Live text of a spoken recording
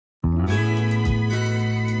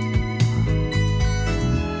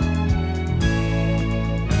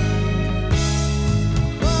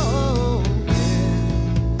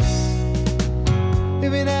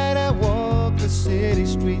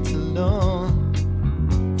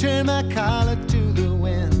my collar to the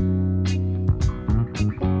wind.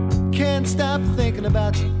 Can't stop thinking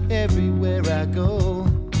about you everywhere I go.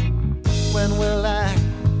 When will I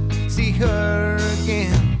see her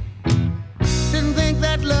again? Didn't think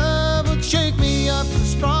that love would shake me up so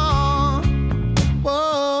strong.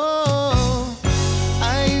 Whoa,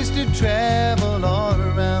 I used to travel all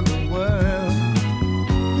around the world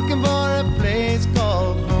looking for a place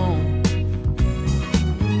called home.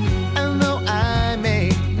 And though I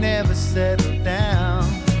may never settle down,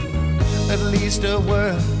 at least a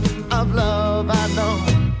word of love I know.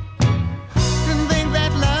 Didn't think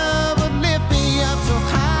that love would lift me up so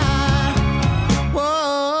high.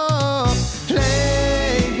 Whoa,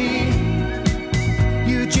 lady,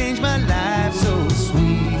 you changed my life so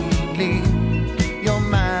sweetly. You're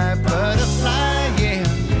my butterfly, yeah.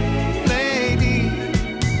 Lady,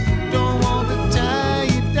 don't want to tie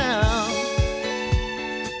you down.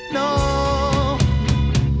 No,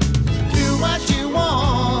 do what you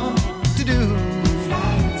want to do.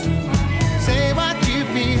 Say what you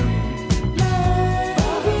feel.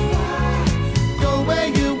 Go where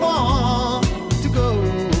you want to go.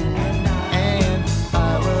 And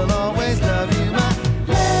I will always love you, my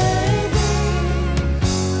lady.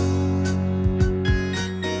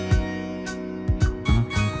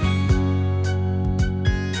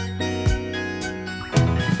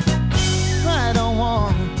 I don't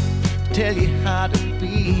want to tell you how to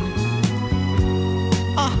be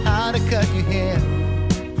or how to cut your hair.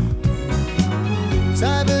 'Cause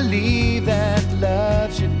I believe that love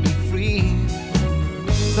should be free.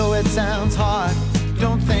 Though it sounds hard,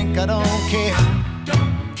 don't think I don't care.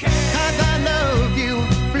 'Cause I love you,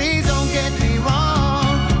 please don't get me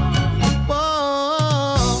wrong.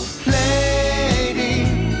 Whoa, lady,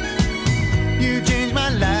 you changed my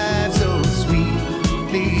life so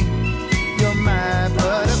sweetly. You're my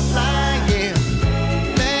butterfly, yeah.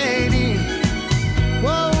 Lady,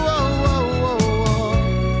 whoa, whoa, whoa, whoa, whoa.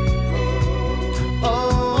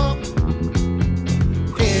 Oh,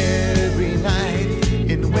 every night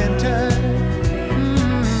in winter,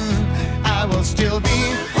 I will still be